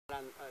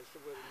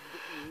with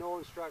no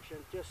instruction,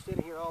 just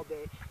sitting here all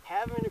day,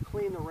 having to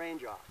clean the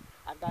range off.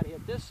 I've got to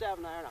hit this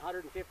 7-iron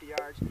 150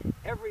 yards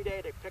every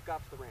day to pick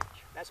up the range.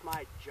 That's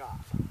my job,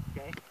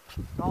 okay?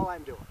 That's all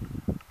I'm doing.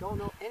 Don't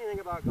know anything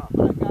about golf,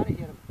 but I've got to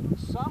hit them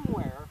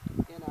somewhere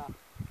in a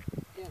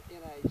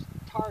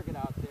target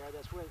out there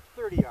that's within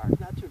 30 yards,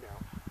 not too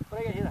narrow, but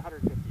I got to hit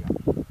 150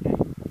 yards, okay?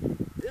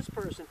 This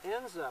person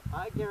ends up,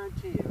 I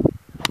guarantee you,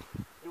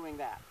 doing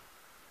that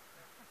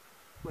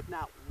with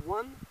not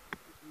one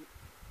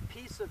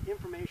piece of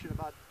information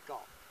about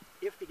golf,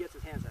 if he gets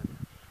his hands on it.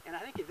 And I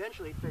think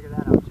eventually he'd figure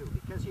that out too,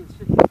 because he'd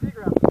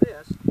figure out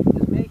this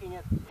is making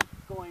it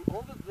going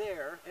over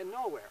there and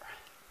nowhere.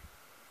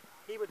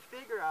 He would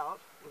figure out,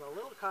 with a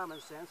little common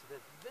sense,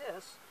 that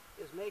this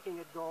is making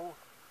it go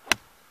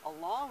a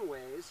long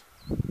ways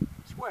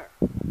square.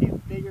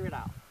 He'd figure it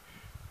out.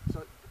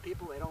 So the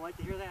people, they don't like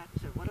to hear that.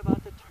 They say, what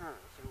about the turn?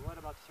 I say, what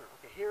about the turn?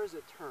 Okay, here's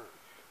a turn.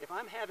 If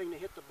I'm having to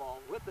hit the ball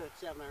with the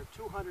 7-iron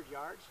 200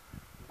 yards,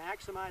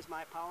 maximize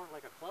my power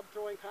like a club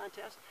throwing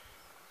contest,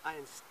 I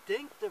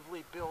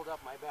instinctively build up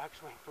my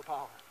backswing for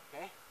power,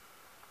 okay?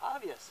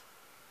 Obvious.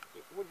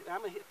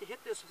 I'm going to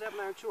hit this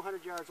 7-iron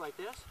 200 yards like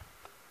this?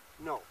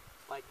 No.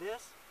 Like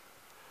this?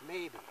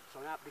 Maybe.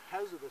 So now,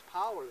 because of this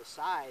power, the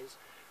size,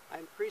 I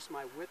increase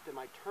my width and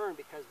my turn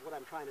because what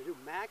I'm trying to do,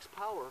 max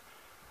power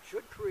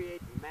should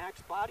create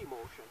max body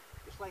motion,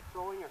 just like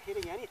throwing or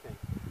hitting anything.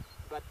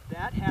 But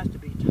that has to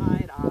be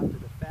tied on to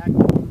the fact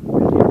that you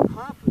really are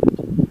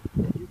confident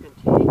that you can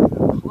take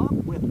the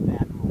club with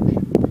that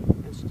motion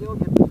and still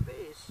get the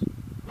face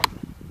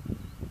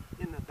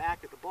in the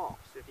back of the ball.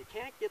 So if you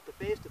can't get the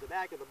face to the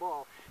back of the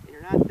ball and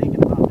you're not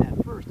thinking about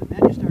that first, and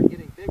then you start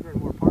getting bigger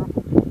and more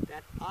powerful,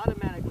 that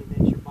automatically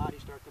makes your body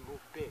start to move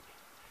big.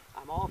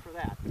 I'm all for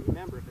that. But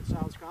remember, if it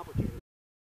sounds complicated,